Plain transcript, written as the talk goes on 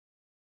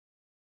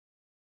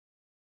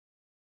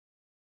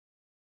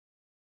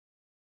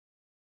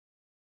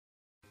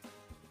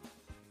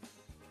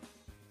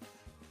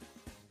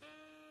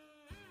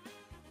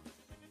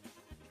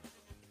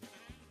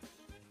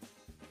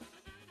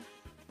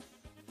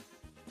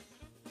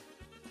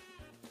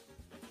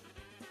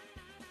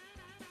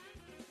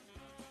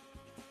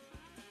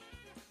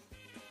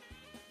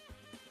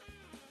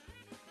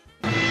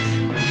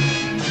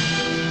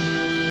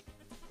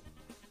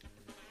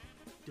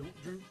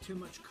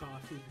much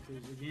coffee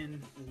because, again,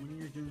 when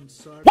you're doing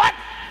soldering... What?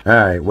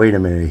 Alright, wait a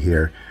minute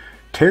here.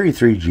 Terry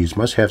 3G's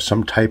must have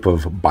some type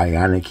of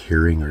bionic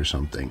hearing or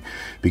something,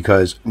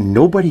 because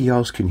nobody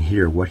else can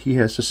hear what he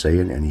has to say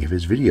in any of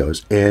his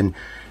videos. And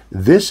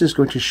this is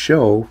going to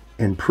show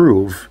and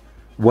prove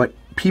what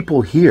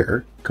people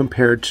hear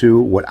compared to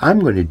what I'm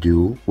going to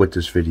do with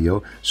this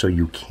video so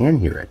you can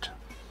hear it.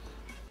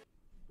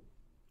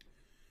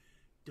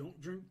 Don't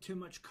drink too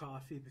much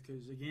coffee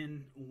because,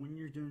 again, when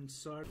you're doing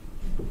soldering...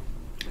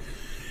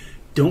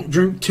 Don't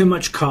drink too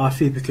much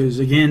coffee because,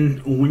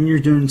 again, when you're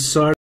doing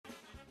soldering...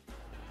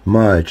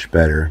 Much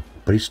better,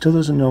 but he still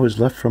doesn't know his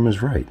left from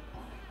his right.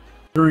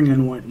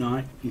 And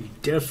whatnot, you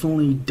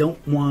definitely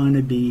don't want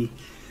to be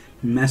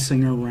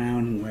messing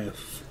around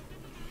with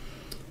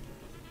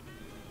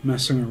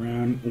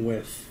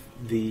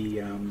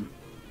the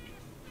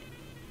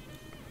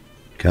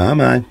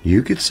Come on,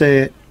 you could say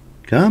it.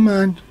 Come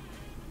on.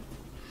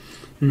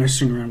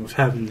 Messing around with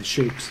having the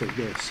shakes like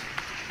this.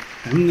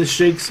 Having the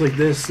shakes like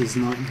this is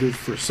not good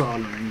for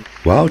soldering.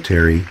 Wow,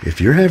 Terry,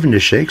 if you're having the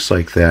shakes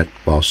like that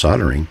while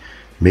soldering,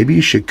 maybe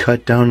you should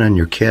cut down on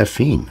your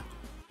caffeine.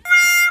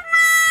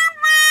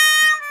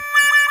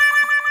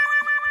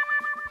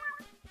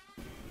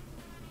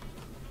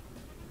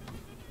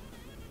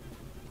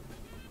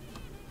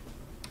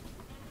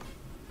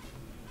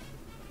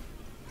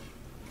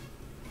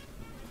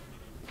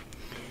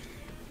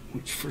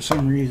 Which for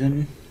some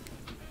reason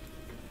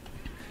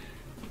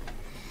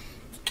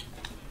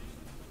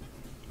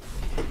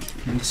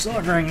the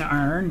soldering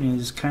iron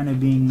is kind of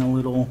being a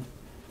little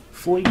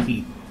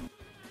flaky.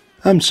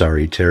 I'm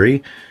sorry,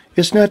 Terry.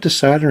 It's not the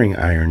soldering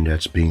iron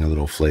that's being a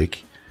little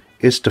flake.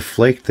 It's the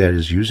flake that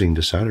is using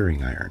the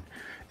soldering iron.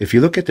 If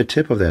you look at the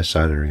tip of that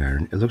soldering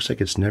iron, it looks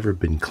like it's never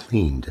been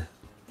cleaned.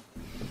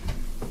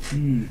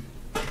 I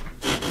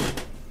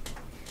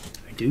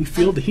do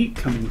feel the heat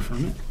coming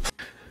from it.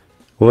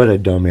 What a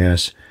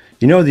dumbass.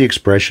 You know the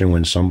expression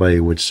when somebody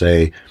would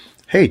say,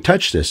 "Hey,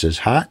 touch this, it's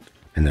hot,"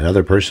 and that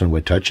other person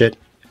would touch it,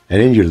 and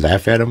then you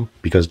laugh at them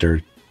because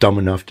they're dumb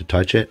enough to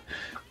touch it?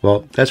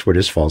 Well, that's where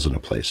this falls into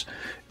place.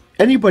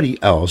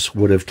 Anybody else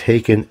would have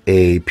taken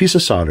a piece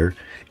of solder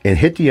and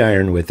hit the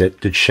iron with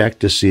it to check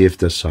to see if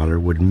the solder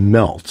would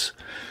melt,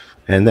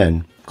 and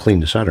then clean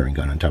the soldering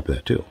gun on top of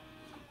that too.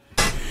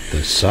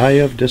 The sigh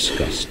of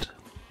disgust.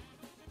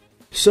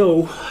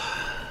 So,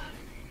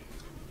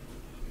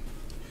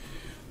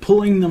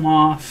 pulling them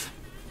off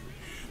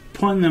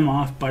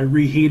by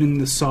reheating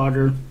the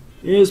solder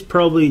is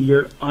probably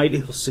your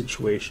ideal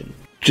situation.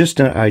 Just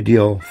not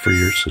ideal for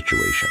your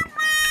situation.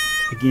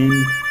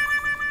 Again,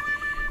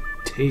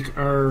 take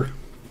our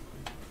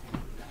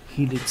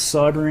heated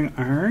soldering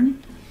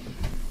iron.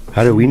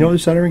 How do we know the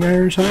soldering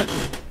iron is hot?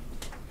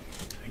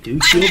 I do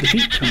feel the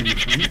heat coming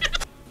from it.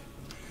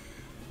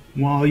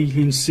 While you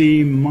can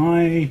see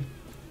my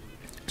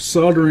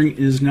soldering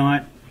is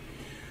not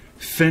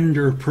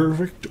Fender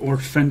perfect or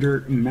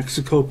Fender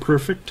Mexico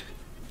perfect,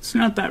 it's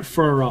not that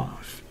far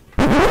off.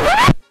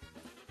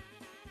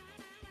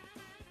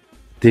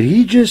 Did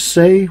he just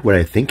say what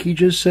I think he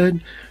just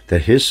said?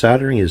 That his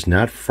soldering is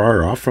not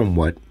far off from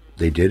what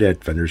they did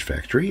at Fender's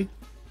factory?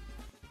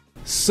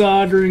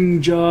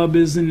 Soldering job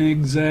isn't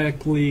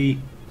exactly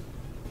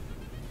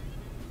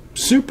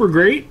super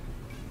great,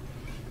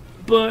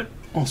 but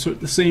also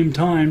at the same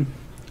time,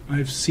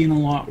 I've seen a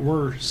lot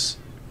worse.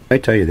 I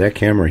tell you, that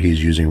camera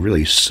he's using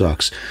really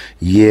sucks.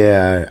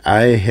 Yeah,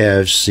 I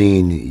have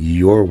seen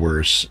your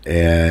worse,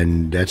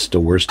 and that's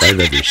the worst I've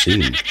ever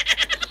seen.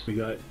 We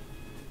got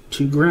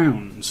 2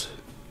 grounds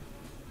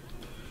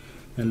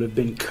that have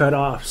been cut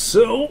off,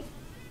 so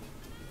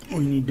we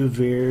need to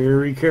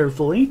very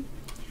carefully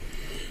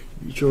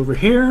reach over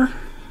here,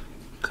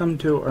 come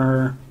to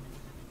our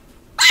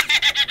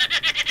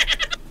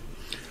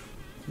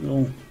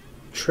little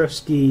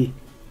trusty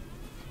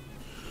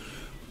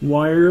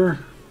wire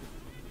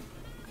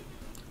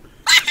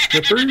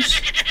strippers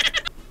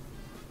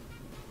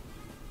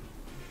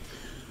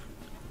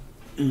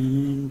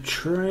and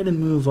try to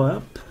move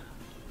up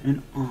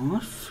and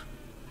off.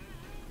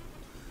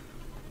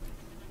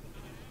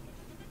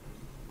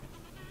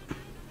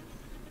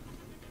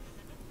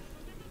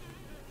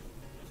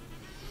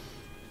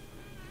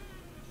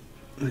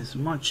 As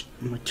much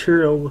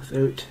material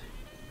without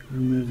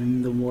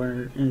removing the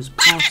wire as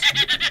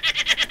possible.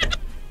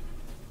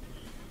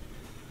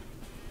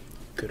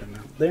 Good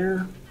amount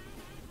there.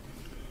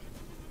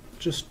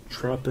 Just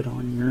drop it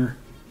on your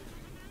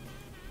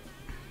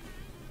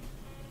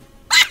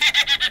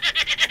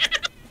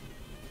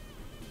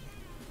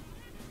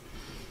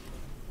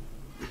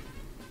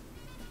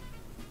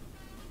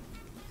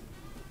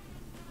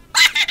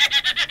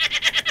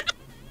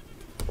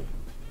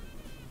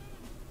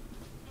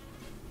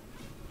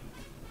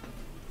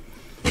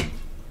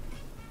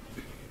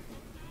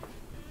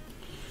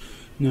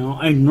Now,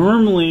 I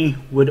normally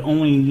would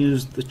only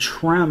use the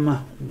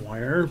trem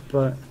wire,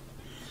 but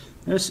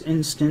in this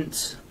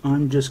instance,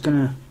 I'm just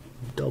gonna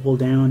double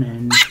down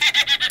and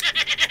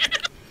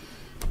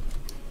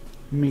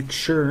make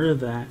sure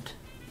that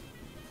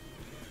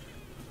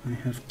I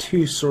have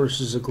two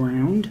sources of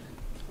ground,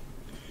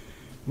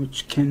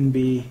 which can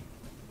be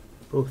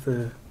both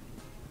a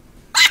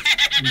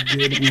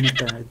good and a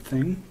bad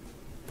thing.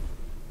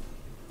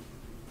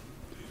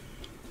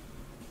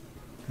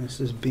 This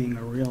is being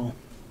a real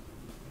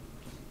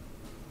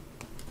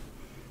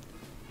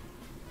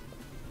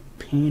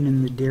pain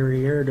in the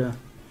derriere to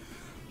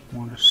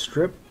want to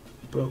strip,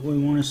 but we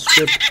want to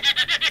strip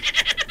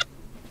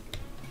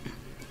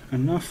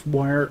enough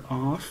wire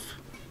off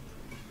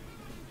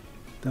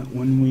that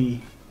when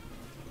we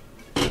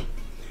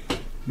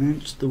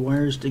match the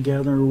wires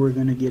together, we're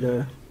going to get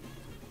a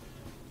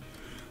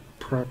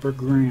proper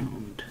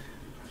ground.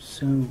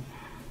 So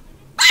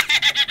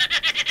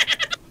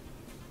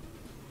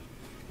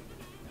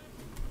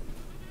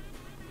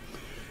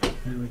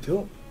there we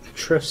go.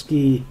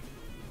 Trusty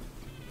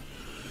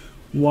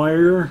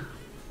wire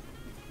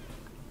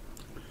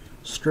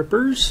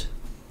strippers.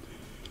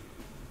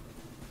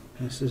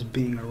 This is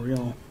being a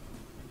real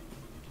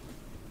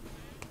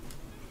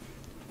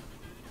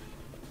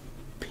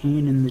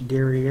pain in the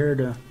derriere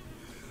to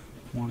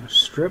want to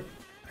strip.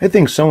 I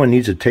think someone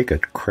needs to take a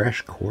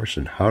crash course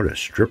in how to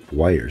strip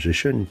wires. It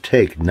shouldn't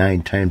take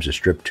 9 times to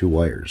strip 2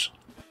 wires.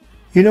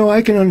 You know,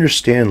 I can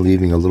understand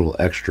leaving a little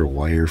extra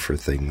wire for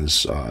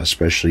things,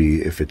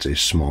 especially if it's a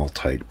small,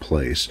 tight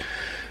place.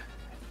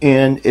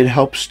 And it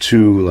helps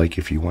to, like,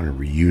 if you want to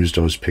reuse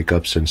those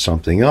pickups in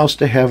something else,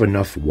 to have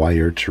enough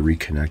wire to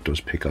reconnect those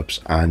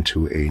pickups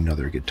onto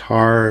another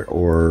guitar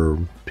or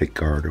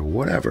pickguard or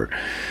whatever.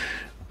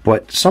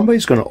 But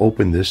somebody's going to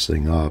open this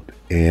thing up,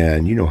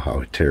 and you know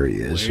how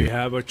Terry is. We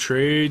have a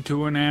trade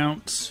to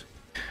announce.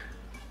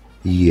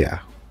 Yeah.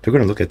 They're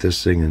going to look at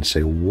this thing and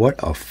say, what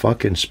a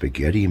fucking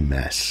spaghetti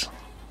mess.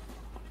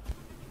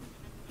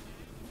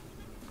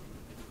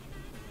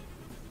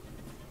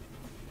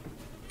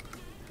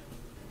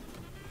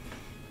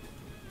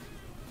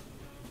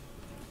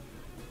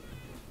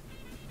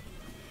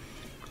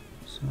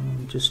 So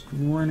I'm just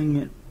running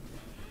it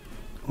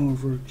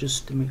over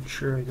just to make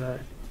sure I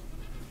got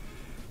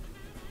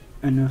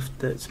enough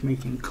that's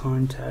making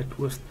contact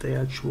with the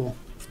actual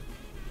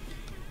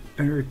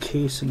inner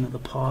casing of the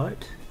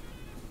pot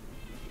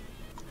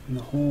and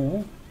the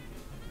hole.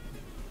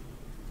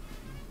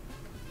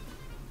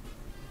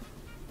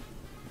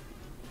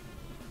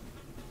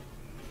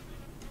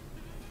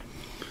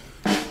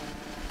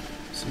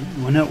 See,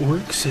 when it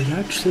works, it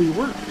actually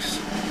works.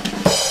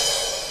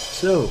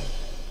 So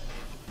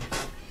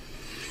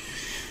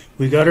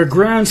we got our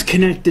grounds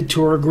connected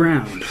to our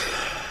ground.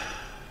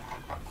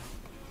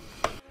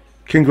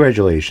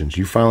 Congratulations,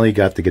 you finally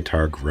got the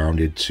guitar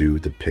grounded to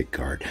the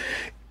pickguard.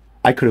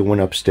 I could have went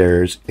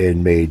upstairs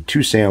and made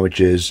 2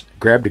 sandwiches,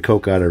 grabbed a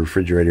Coke out of the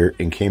refrigerator,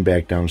 and came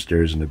back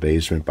downstairs in the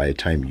basement by the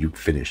time you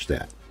finished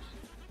that.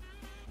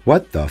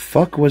 What the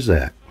fuck was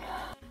that?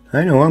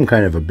 I know I'm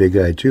kind of a big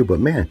guy too, but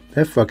man,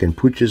 that fucking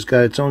pooch has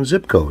got its own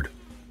zip code.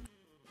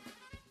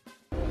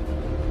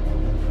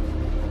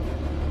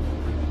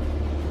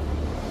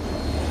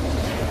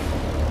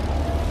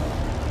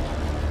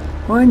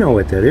 Oh, I know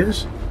what that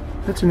is.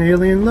 That's an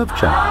alien love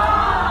child.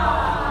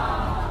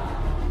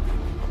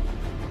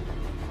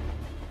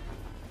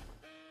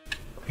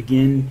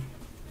 Again,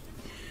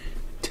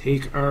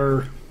 take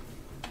our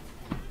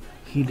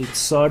heated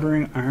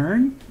soldering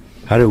iron.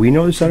 How do we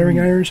know the soldering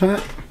iron's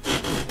hot?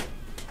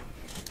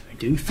 I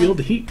do feel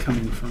the heat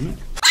coming from it.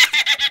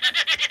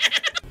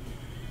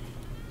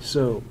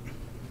 So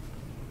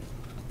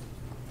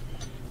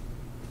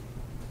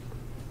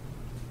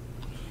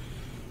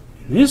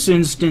in this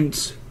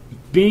instance,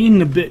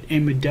 being a bit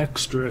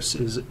ambidextrous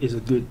is a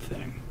good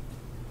thing.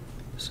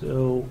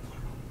 So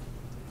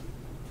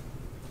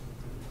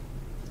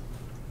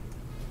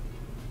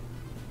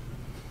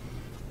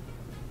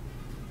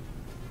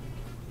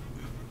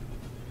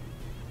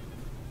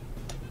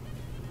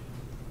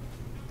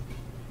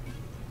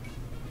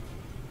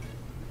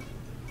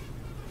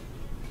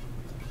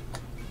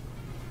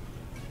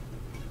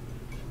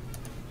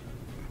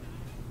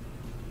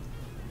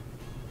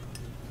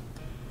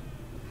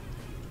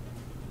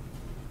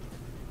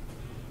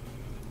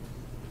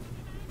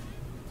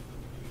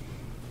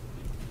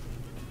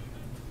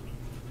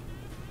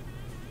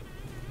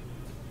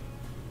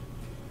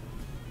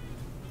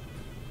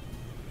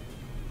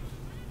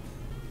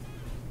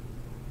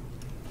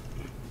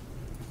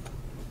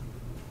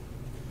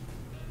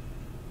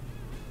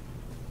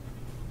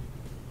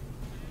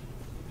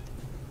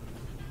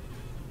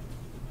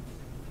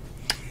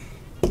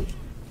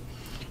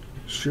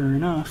sure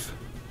enough,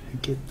 I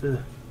get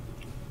the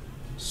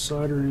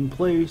solder in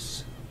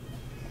place,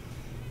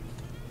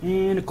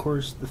 and of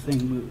course the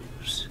thing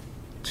moves.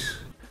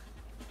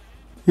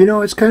 You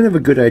know, it's kind of a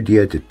good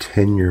idea to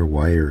tin your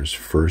wires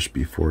first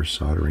before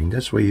soldering.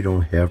 That's why you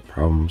don't have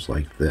problems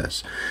like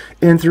this.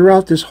 And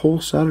throughout this whole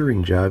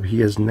soldering job, he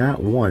has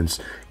not once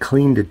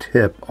cleaned a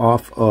tip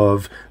off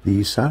of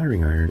the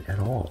soldering iron at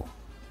all.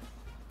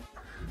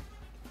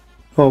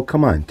 Oh,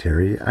 come on,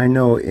 Terry. I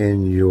know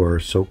in your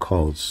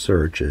so-called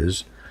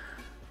searches,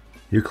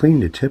 you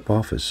cleaned the tip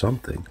off of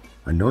something.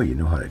 I know you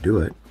know how to do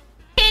it.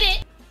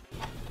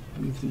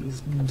 move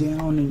these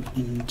down and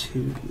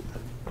into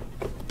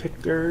the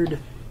pick guard.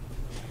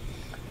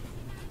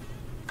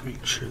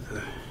 Make sure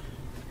the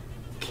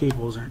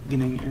cables aren't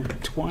getting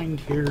intertwined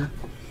here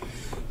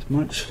as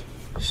much.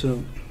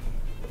 So,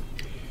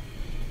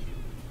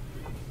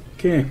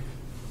 okay.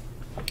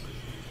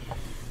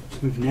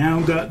 We've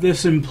now got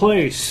this in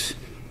place.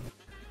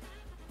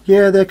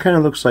 Yeah, that kind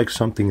of looks like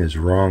something is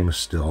wrong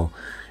still.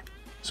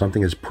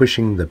 Something is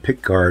pushing the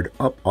pick guard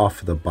up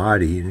off of the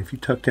body, and if you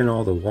tucked in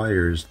all the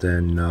wires,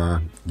 then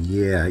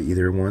yeah,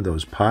 either one of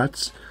those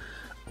pots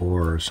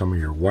or some of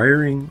your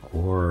wiring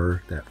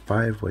or that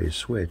 5-way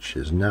switch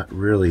is not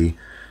really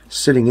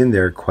sitting in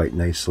there quite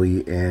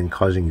nicely and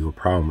causing you a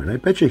problem. And I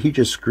bet you he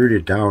just screwed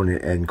it down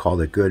and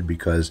called it good,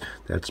 because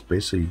that's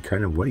basically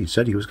kind of what he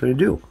said he was going to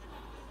do.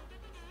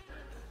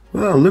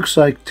 Well, it looks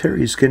like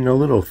Terry's getting a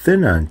little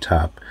thin on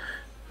top.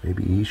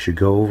 Maybe he should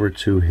go over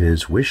to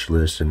his wish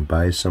list and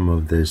buy some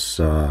of this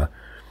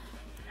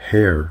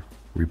hair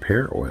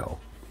repair oil.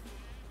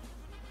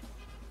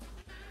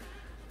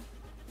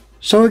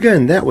 So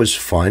again, that was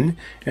fun,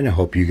 and I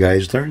hope you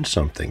guys learned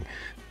something.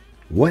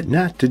 What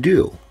not to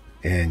do,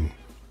 and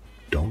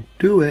don't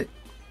do it.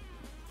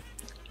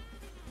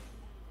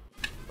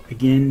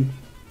 Again,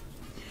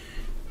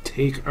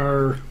 take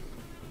our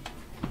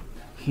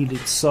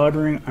heated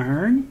soldering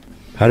iron.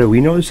 How do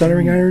we know the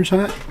soldering iron's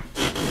hot?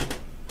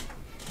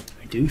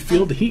 I do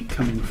feel the heat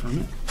coming from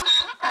it.